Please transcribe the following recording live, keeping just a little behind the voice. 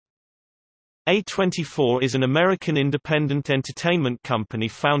A24 is an American independent entertainment company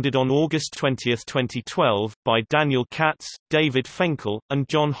founded on August 20, 2012, by Daniel Katz, David Fenkel, and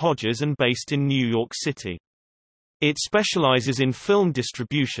John Hodges and based in New York City. It specializes in film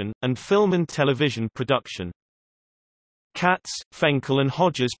distribution, and film and television production. Katz, Fenkel and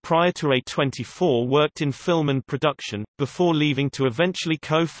Hodges prior to A24 worked in film and production, before leaving to eventually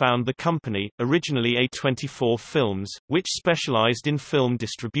co-found the company, originally A24 Films, which specialized in film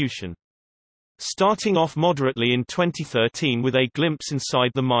distribution. Starting off moderately in 2013 with A Glimpse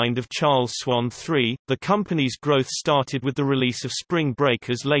Inside the Mind of Charles Swan III, the company's growth started with the release of Spring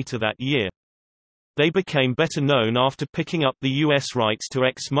Breakers later that year. They became better known after picking up the U.S. rights to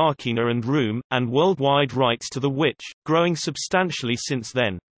Ex Machina and Room, and worldwide rights to The Witch, growing substantially since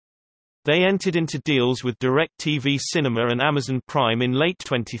then. They entered into deals with DirecTV Cinema and Amazon Prime in late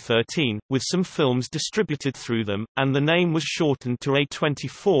 2013, with some films distributed through them, and the name was shortened to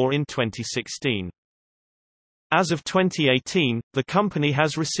A24 in 2016. As of 2018, the company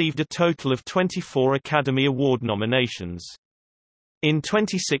has received a total of 24 Academy Award nominations. In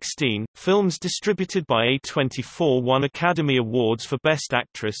 2016, films distributed by A24 won Academy Awards for Best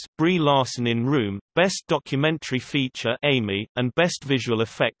Actress, Brie Larson in Room, Best Documentary Feature, Amy, and Best Visual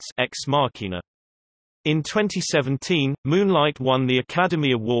Effects, Ex Machina. In 2017, Moonlight won the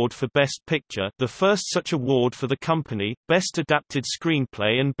Academy Award for Best Picture, the first such award for the company, Best Adapted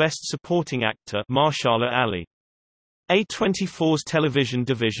Screenplay and Best Supporting Actor, Mahershala Ali. A24's television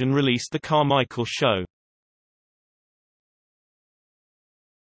division released The Carmichael Show.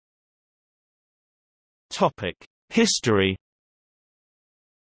 History.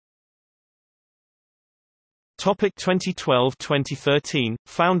 2012–2013,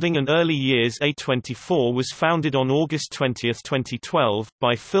 founding and early years. A24 was founded on August 20, 2012,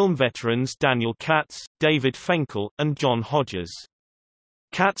 by film veterans Daniel Katz, David Fenkel, and John Hodges.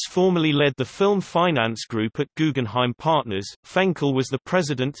 Katz formerly led the film finance group at Guggenheim Partners, Fenkel was the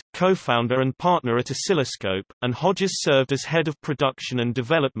president, co-founder and partner at Oscilloscope, and Hodges served as head of production and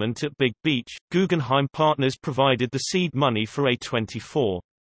development at Big Beach. Guggenheim Partners provided the seed money for A24.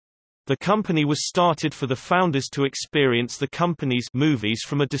 The company was started for the founders to experience the company's movies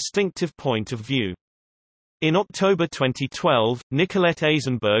from a distinctive point of view. In October 2012, Nicolette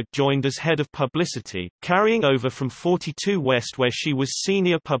Eisenberg joined as head of publicity, carrying over from 42 West where she was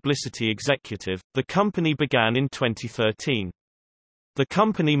senior publicity executive. The company began in 2013. The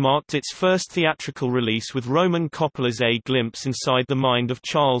company marked its first theatrical release with Roman Coppola's A Glimpse Inside the Mind of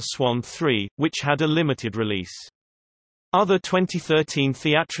Charles Swan III, which had a limited release. Other 2013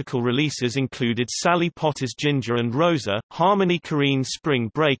 theatrical releases included Sally Potter's Ginger and Rosa, Harmony Korine's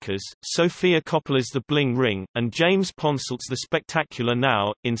Spring Breakers, Sofia Coppola's The Bling Ring, and James Ponsolt's The Spectacular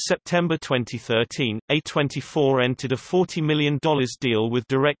Now. In September 2013, A24 entered a $40 million deal with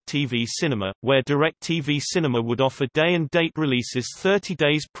DirecTV Cinema, where DirecTV Cinema would offer day and date releases 30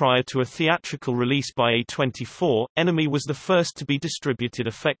 days prior to a theatrical release by A24. Enemy was the first to be distributed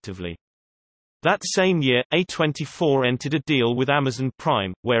effectively. That same year, A24 entered a deal with Amazon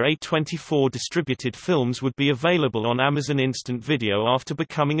Prime, where A24 distributed films would be available on Amazon Instant Video after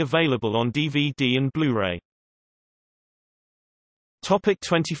becoming available on DVD and Blu-ray.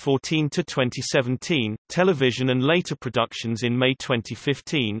 2014–2017, television and later productions. In May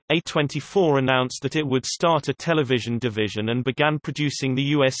 2015, A24 announced that it would start a television division and began producing the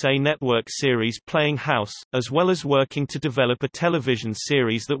USA Network series Playing House, as well as working to develop a television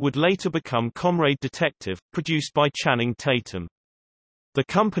series that would later become Comrade Detective, produced by Channing Tatum. The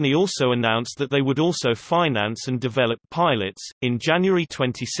company also announced that they would also finance and develop pilots. In January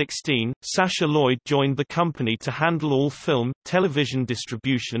 2016, Sasha Lloyd joined the company to handle all film, television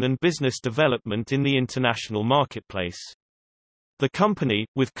distribution and business development in the international marketplace. The company,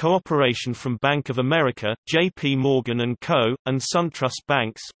 with cooperation from Bank of America, J.P. Morgan & Co., and SunTrust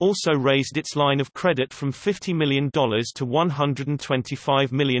Banks, also raised its line of credit from $50 million to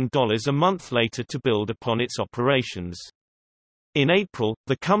 $125 million a month later to build upon its operations. In April,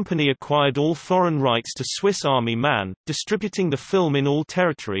 the company acquired all foreign rights to Swiss Army Man, distributing the film in all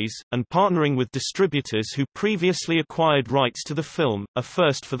territories, and partnering with distributors who previously acquired rights to the film, a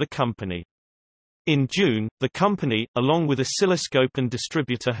first for the company. In June, the company, along with Oscilloscope and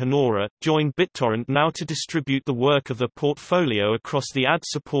distributor Honora, joined BitTorrent now to distribute the work of their portfolio across the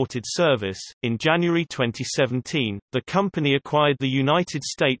ad-supported service. In January 2017, the company acquired the United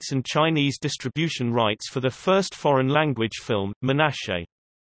States and Chinese distribution rights for their first foreign language film, Menashe.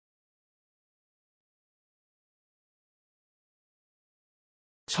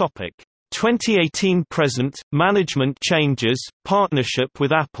 Topic: 2018 present, management changes, partnership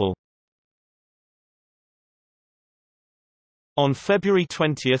with Apple. On February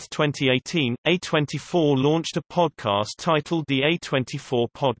 20, 2018, A24 launched a podcast titled The A24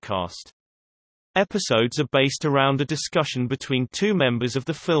 Podcast. Episodes are based around a discussion between two members of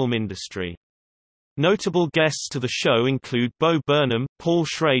the film industry. Notable guests to the show include Bo Burnham, Paul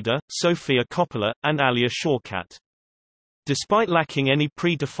Schrader, Sofia Coppola, and Alia Shawkat. Despite lacking any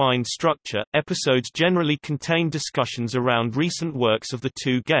predefined structure, episodes generally contain discussions around recent works of the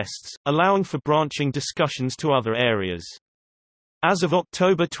two guests, allowing for branching discussions to other areas. As of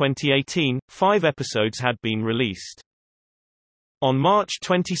October 2018, 5 episodes had been released. On March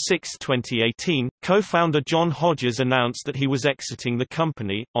 26, 2018, co-founder John Hodges announced that he was exiting the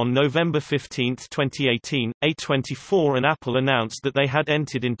company. On November 15, 2018, A24 and Apple announced that they had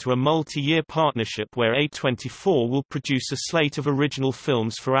entered into a multi-year partnership where A24 will produce a slate of original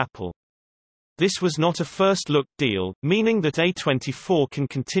films for Apple. This was not a first-look deal, meaning that A24 can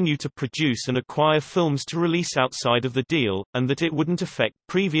continue to produce and acquire films to release outside of the deal, and that it wouldn't affect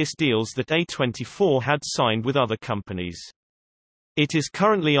previous deals that A24 had signed with other companies. It is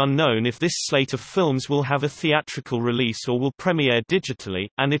currently unknown if this slate of films will have a theatrical release or will premiere digitally,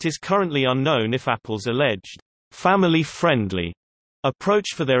 and it is currently unknown if Apple's alleged family-friendly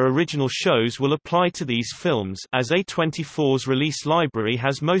approach for their original shows will apply to these films, as A24's release library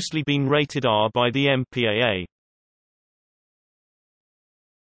has mostly been rated R by the MPAA.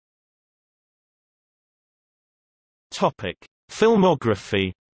 Topic: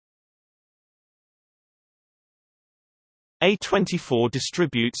 Filmography. A24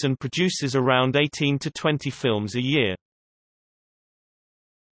 distributes and produces around 18 to 20 films a year.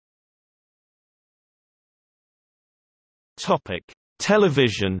 Topic: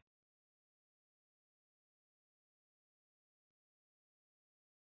 Television.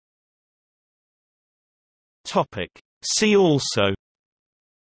 Topic: See also.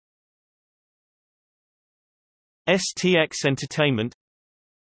 STX Entertainment,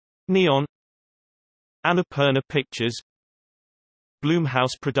 Neon, Annapurna Pictures,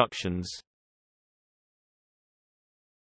 Blumhouse Productions.